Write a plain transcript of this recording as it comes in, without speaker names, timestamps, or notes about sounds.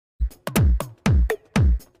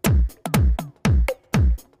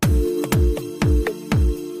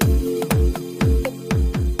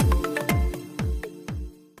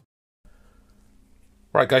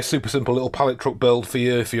Right guys, super simple little pallet truck build for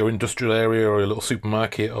you, for your industrial area or your little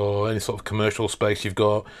supermarket or any sort of commercial space you've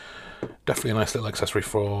got. Definitely a nice little accessory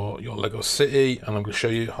for your Lego city, and I'm going to show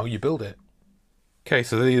you how you build it. Okay,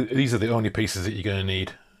 so these are the only pieces that you're going to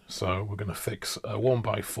need. So we're going to fix a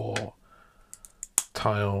 1x4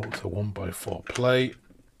 tile to 1x4 plate.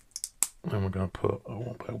 And we're going to put a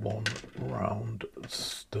 1x1 round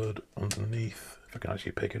stud underneath. If I can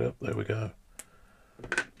actually pick it up, there we go.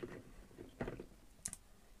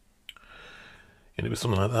 And it was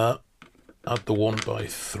something like that. Add the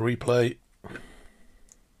 1x3 plate.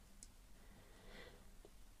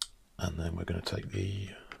 And then we're going to take the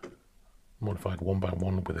modified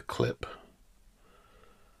 1x1 with a clip.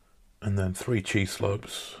 And then 3 cheese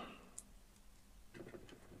slopes.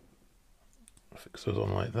 Fix those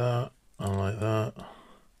on like that, and like that.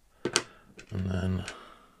 And then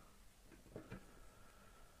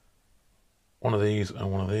one of these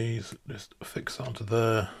and one of these. Just fix onto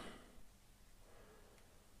there.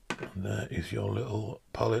 And there is your little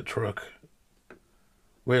pallet truck.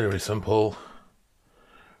 Really, really simple.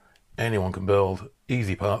 Anyone can build,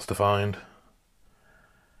 easy parts to find.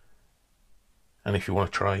 And if you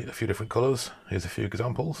want to try a few different colours, here's a few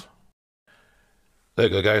examples. There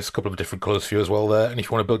you go guys, a couple of different colours for you as well there. And if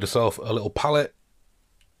you want to build yourself a little pallet,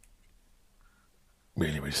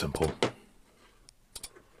 really, really simple.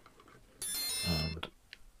 And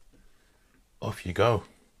off you go.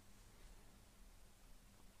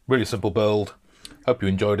 Really simple build. Hope you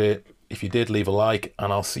enjoyed it. If you did, leave a like,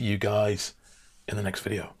 and I'll see you guys in the next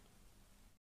video.